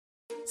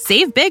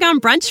Save big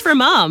on brunch for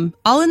mom,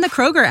 all in the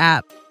Kroger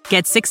app.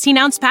 Get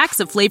 16-ounce packs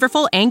of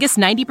flavorful Angus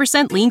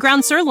 90% lean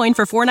ground sirloin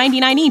for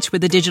 $4.99 each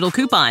with a digital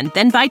coupon.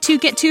 Then buy 2,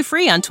 get 2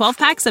 free on 12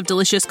 packs of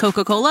delicious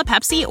Coca-Cola,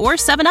 Pepsi, or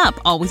 7-Up,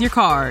 all with your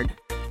card.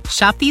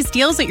 Shop these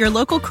deals at your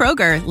local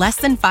Kroger, less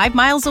than 5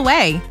 miles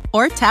away.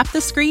 Or tap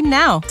the screen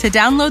now to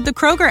download the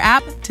Kroger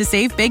app to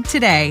save big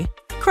today.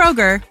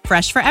 Kroger,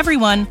 fresh for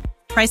everyone.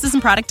 Prices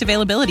and product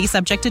availability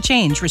subject to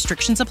change.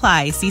 Restrictions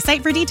apply. See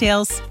site for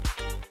details.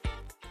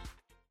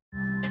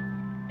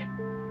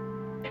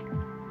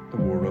 The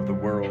War of the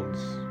Worlds.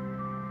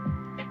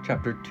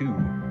 Chapter 2.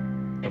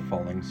 The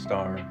Falling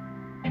Star.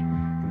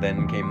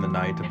 Then came the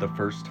night of the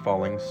first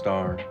falling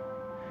star.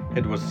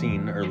 It was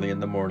seen early in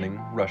the morning,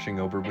 rushing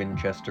over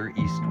Winchester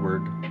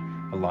eastward,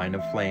 a line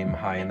of flame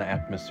high in the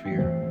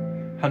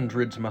atmosphere.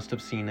 Hundreds must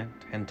have seen it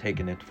and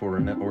taken it for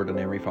an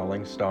ordinary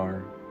falling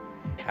star.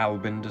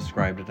 Albin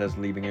described it as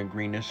leaving a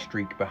greenish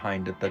streak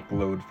behind it that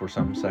glowed for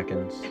some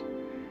seconds.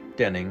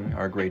 Denning,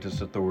 our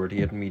greatest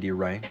authority at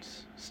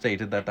meteorites,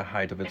 stated that the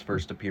height of its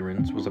first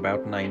appearance was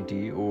about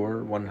 90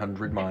 or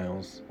 100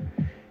 miles.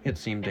 It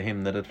seemed to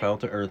him that it fell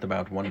to Earth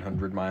about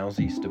 100 miles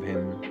east of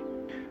him.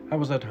 I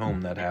was at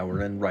home that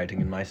hour and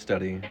writing in my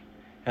study,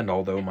 and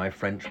although my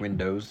French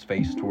windows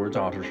faced towards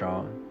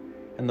Ottershaw,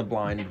 and the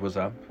blind was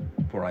up,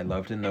 for I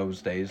loved in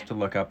those days to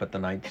look up at the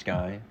night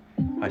sky,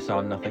 I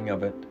saw nothing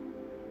of it.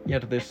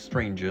 Yet this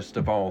strangest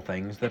of all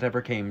things that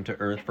ever came to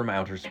Earth from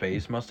outer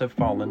space must have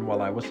fallen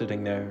while I was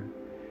sitting there,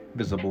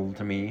 visible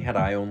to me had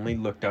I only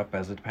looked up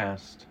as it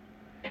passed.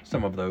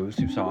 Some of those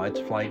who saw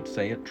its flight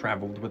say it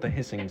traveled with a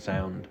hissing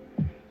sound.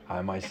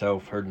 I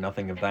myself heard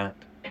nothing of that.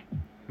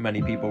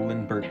 Many people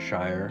in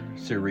Berkshire,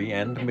 Surrey,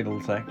 and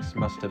Middlesex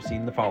must have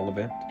seen the fall of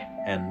it,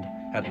 and,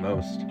 at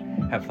most,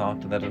 have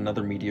thought that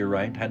another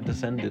meteorite had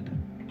descended.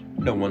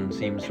 No one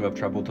seems to have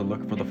troubled to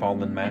look for the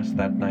fallen mass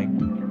that night.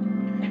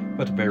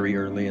 But very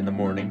early in the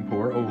morning,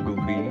 poor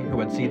Ogilvy, who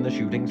had seen the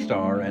shooting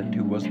star and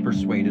who was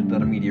persuaded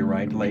that a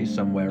meteorite lay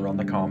somewhere on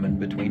the common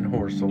between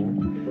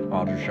Horsell,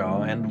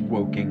 Ottershaw, and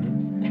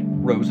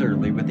Woking, rose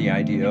early with the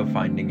idea of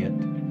finding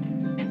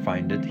it.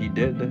 Find it he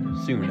did,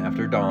 soon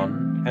after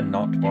dawn, and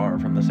not far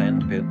from the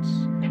sand pits.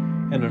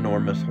 An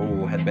enormous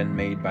hole had been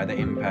made by the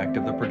impact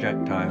of the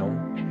projectile,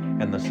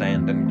 and the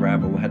sand and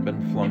gravel had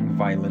been flung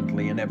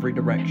violently in every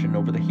direction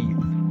over the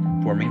heath,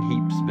 forming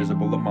heaps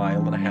visible a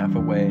mile and a half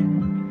away.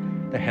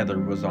 The heather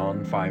was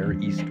on fire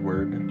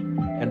eastward,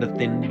 and a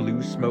thin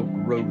blue smoke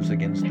rose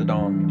against the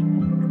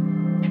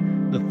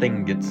dawn. The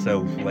thing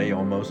itself lay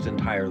almost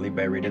entirely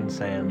buried in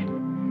sand.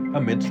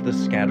 Amidst the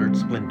scattered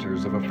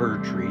splinters of a fir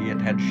tree it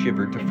had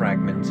shivered to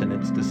fragments in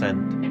its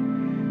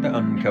descent. The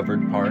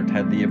uncovered part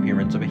had the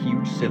appearance of a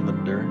huge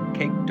cylinder,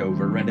 caked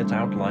over and its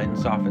outline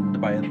softened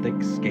by a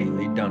thick,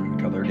 scaly,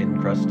 dun-colored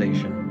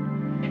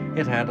incrustation.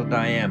 It had a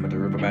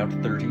diameter of about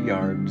 30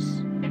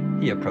 yards.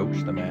 He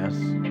approached the mass,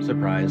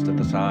 surprised at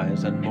the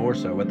size and more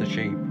so at the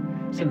shape,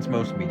 since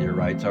most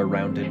meteorites are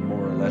rounded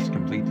more or less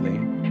completely.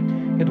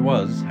 It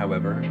was,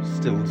 however,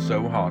 still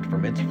so hot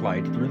from its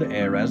flight through the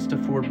air as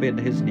to forbid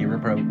his near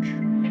approach.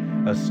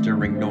 A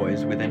stirring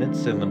noise within its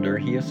cylinder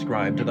he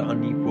ascribed to the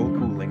unequal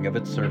cooling of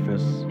its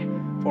surface,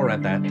 for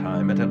at that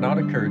time it had not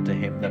occurred to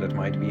him that it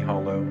might be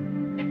hollow.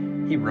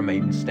 He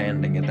remained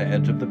standing at the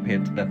edge of the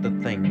pit that the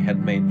thing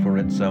had made for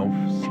itself,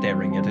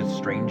 staring at its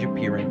strange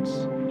appearance,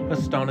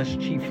 astonished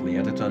chiefly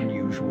at its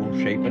unusual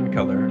shape and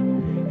color,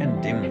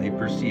 and dimly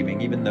perceiving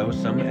even though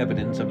some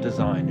evidence of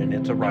design in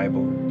its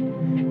arrival.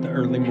 The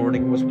early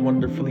morning was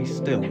wonderfully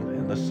still,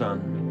 and the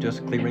sun,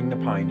 just clearing the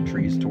pine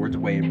trees towards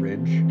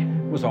Weybridge,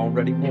 was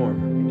already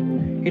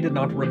warm. He did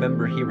not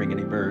remember hearing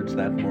any birds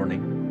that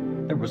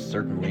morning. There was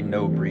certainly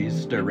no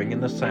breeze stirring,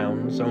 and the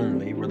sounds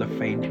only were the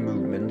faint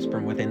movements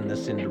from within the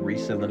cindery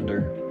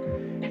cylinder.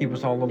 He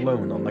was all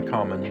alone on the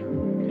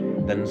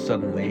common. Then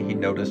suddenly he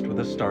noticed with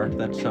a start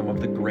that some of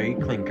the gray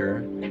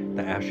clinker,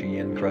 the ashy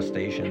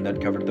incrustation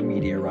that covered the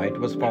meteorite,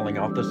 was falling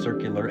off the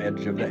circular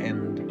edge of the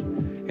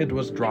end. It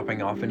was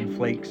dropping off in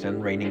flakes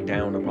and raining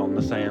down upon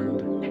the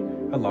sand.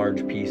 A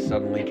large piece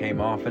suddenly came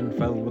off and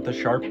fell with a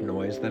sharp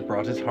noise that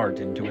brought his heart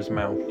into his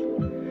mouth.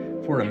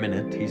 For a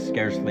minute he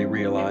scarcely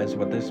realized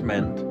what this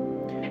meant,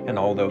 and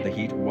although the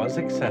heat was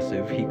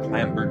excessive, he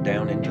clambered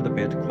down into the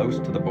pit close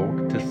to the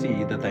bulk to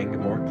see the thing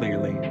more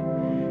clearly.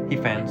 He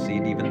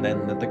fancied even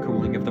then that the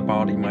cooling of the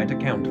body might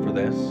account for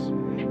this,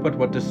 but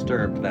what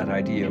disturbed that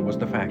idea was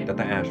the fact that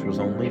the ash was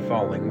only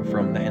falling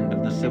from the end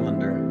of the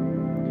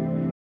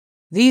cylinder.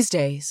 These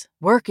days,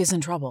 work is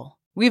in trouble.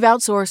 We've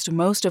outsourced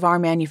most of our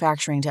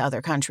manufacturing to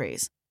other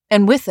countries.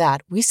 And with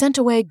that, we sent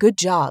away good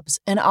jobs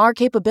and our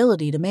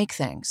capability to make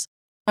things.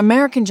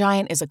 American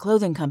Giant is a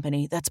clothing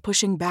company that's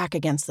pushing back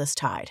against this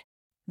tide.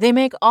 They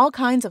make all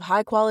kinds of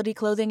high-quality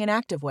clothing and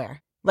activewear,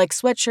 like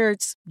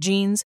sweatshirts,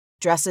 jeans,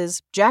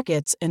 dresses,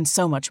 jackets, and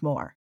so much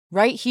more,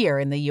 right here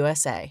in the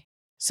USA.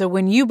 So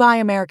when you buy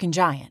American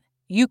Giant,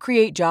 you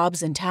create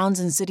jobs in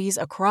towns and cities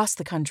across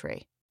the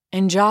country.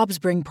 And jobs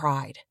bring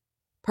pride,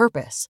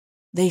 purpose.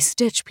 They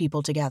stitch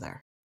people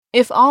together.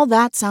 If all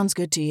that sounds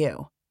good to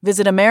you,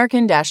 visit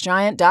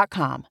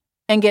American-Giant.com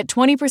and get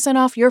 20%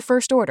 off your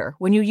first order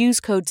when you use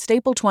code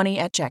STAPLE20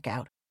 at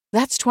checkout.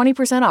 That's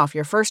 20% off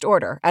your first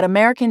order at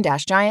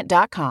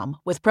American-Giant.com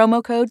with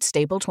promo code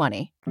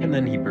STAPLE20. And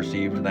then he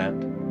perceived that,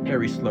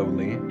 very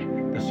slowly,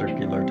 the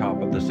circular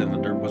top of the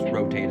cylinder was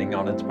rotating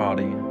on its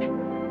body.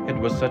 It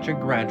was such a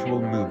gradual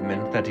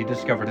movement that he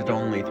discovered it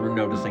only through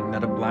noticing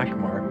that a black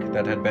mark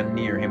that had been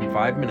near him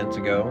 5 minutes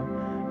ago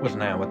was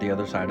now at the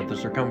other side of the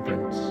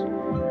circumference.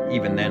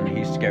 Even then,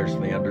 he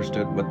scarcely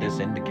understood what this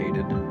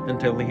indicated,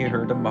 until he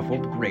heard a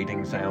muffled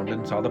grating sound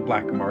and saw the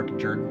black mark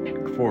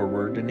jerk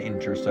forward an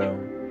inch or so.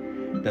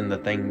 Then the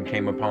thing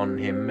came upon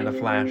him in a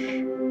flash.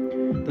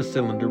 The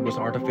cylinder was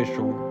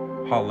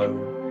artificial, hollow,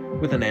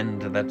 with an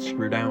end that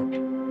screwed out.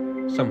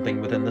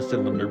 Something within the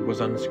cylinder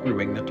was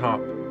unscrewing the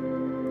top.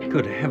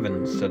 "Good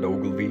heavens," said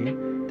Ogilvy,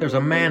 "there's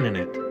a man in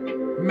it.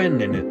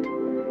 Men in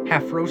it.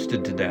 Half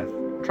roasted to death,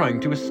 trying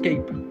to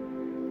escape."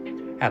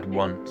 At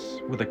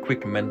once, with a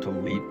quick mental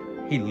leap,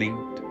 he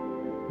linked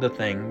the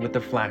thing with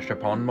the flash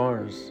upon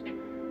Mars.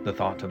 The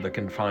thought of the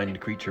confined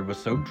creature was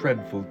so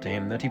dreadful to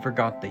him that he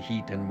forgot the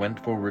heat and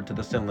went forward to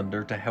the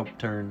cylinder to help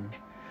turn.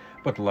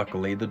 But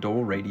luckily the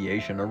dull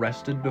radiation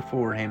arrested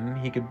before him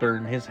he could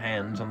burn his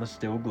hands on the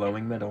still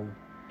glowing metal.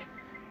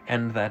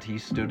 And that he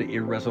stood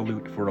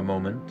irresolute for a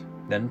moment,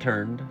 then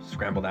turned,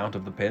 scrambled out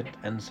of the pit,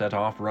 and set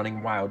off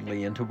running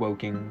wildly into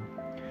Woking.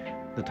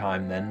 The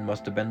time then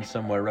must have been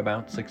somewhere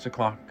about 6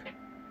 o'clock.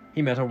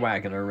 He met a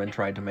wagoner and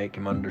tried to make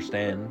him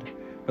understand,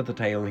 but the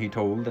tale he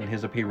told and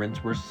his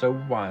appearance were so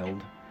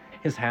wild,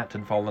 his hat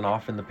had fallen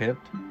off in the pit,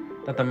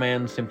 that the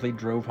man simply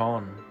drove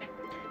on.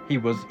 He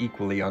was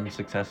equally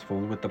unsuccessful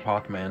with the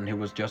potman who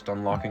was just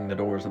unlocking the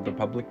doors of the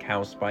public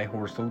house by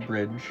Horsell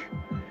Bridge.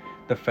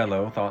 The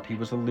fellow thought he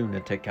was a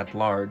lunatic at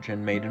large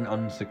and made an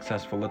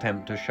unsuccessful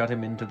attempt to shut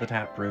him into the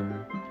tap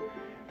room.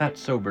 That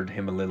sobered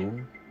him a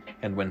little,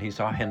 and when he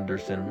saw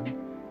Henderson,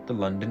 the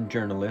London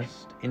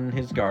journalist, in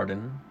his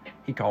garden,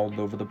 he called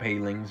over the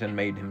palings and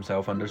made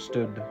himself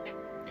understood.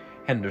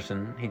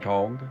 "Henderson," he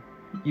called,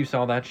 "you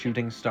saw that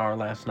shooting star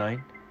last night?"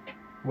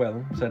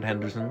 "Well," said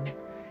Henderson,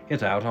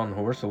 "it's out on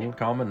Horsell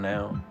Common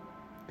now."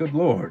 "Good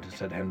Lord,"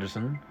 said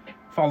Henderson,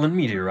 "fallen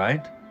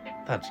meteorite?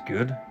 That's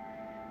good.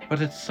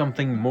 But it's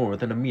something more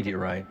than a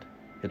meteorite.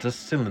 It's a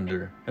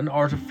cylinder, an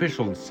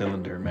artificial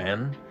cylinder,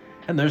 man,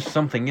 and there's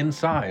something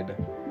inside."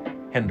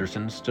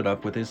 Henderson stood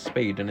up with his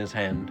spade in his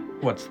hand.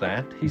 "What's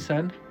that?" he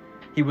said.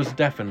 He was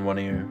deaf in one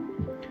ear.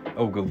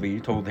 Ogilvy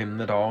told him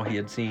that all he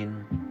had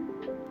seen.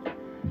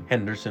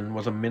 Henderson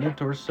was a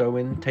minute or so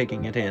in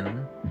taking it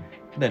in.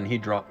 Then he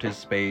dropped his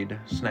spade,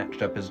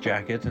 snatched up his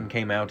jacket, and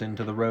came out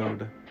into the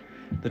road.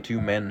 The two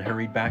men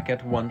hurried back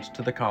at once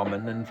to the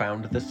common and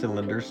found the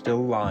cylinder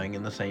still lying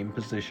in the same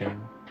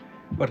position.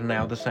 But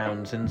now the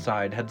sounds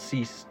inside had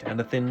ceased, and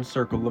a thin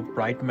circle of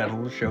bright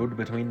metal showed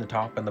between the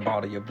top and the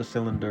body of the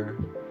cylinder.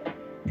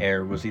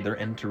 Air was either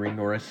entering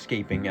or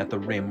escaping at the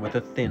rim with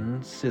a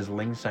thin,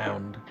 sizzling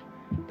sound.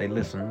 They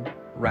listened,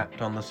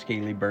 rapped on the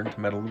scaly burnt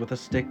metal with a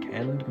stick,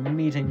 and,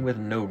 meeting with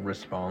no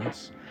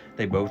response,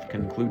 they both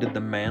concluded the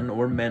man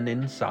or men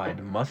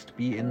inside must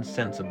be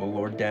insensible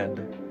or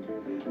dead.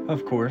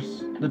 Of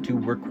course, the two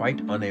were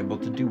quite unable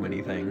to do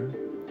anything.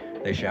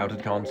 They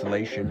shouted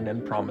consolation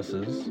and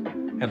promises,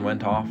 and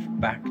went off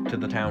back to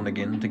the town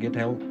again to get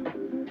help.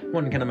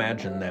 One can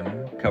imagine them,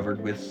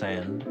 covered with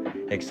sand,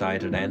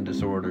 excited and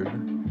disordered,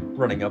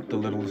 running up the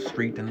little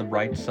street in the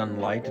bright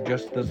sunlight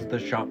just as the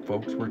shop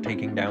folks were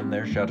taking down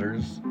their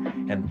shutters,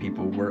 and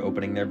people were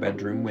opening their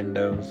bedroom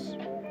windows.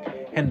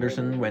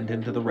 Henderson went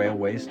into the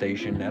railway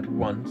station at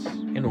once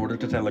in order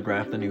to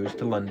telegraph the news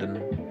to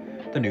London.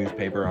 The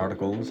newspaper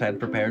articles had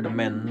prepared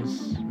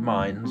men's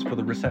minds for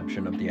the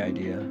reception of the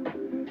idea.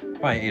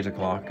 By 8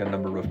 o'clock, a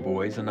number of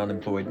boys and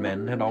unemployed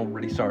men had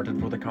already started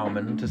for the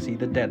common to see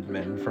the dead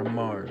men from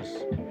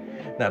Mars.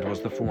 That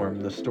was the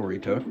form the story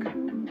took.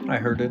 I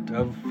heard it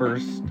of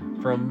first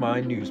from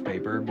my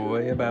newspaper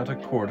boy about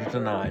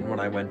 8:45 when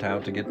I went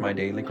out to get my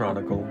daily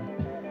chronicle.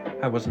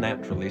 I was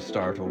naturally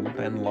startled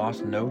and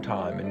lost no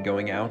time in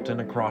going out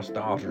and across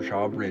the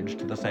Ottershaw Bridge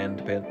to the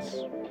sand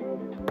pits.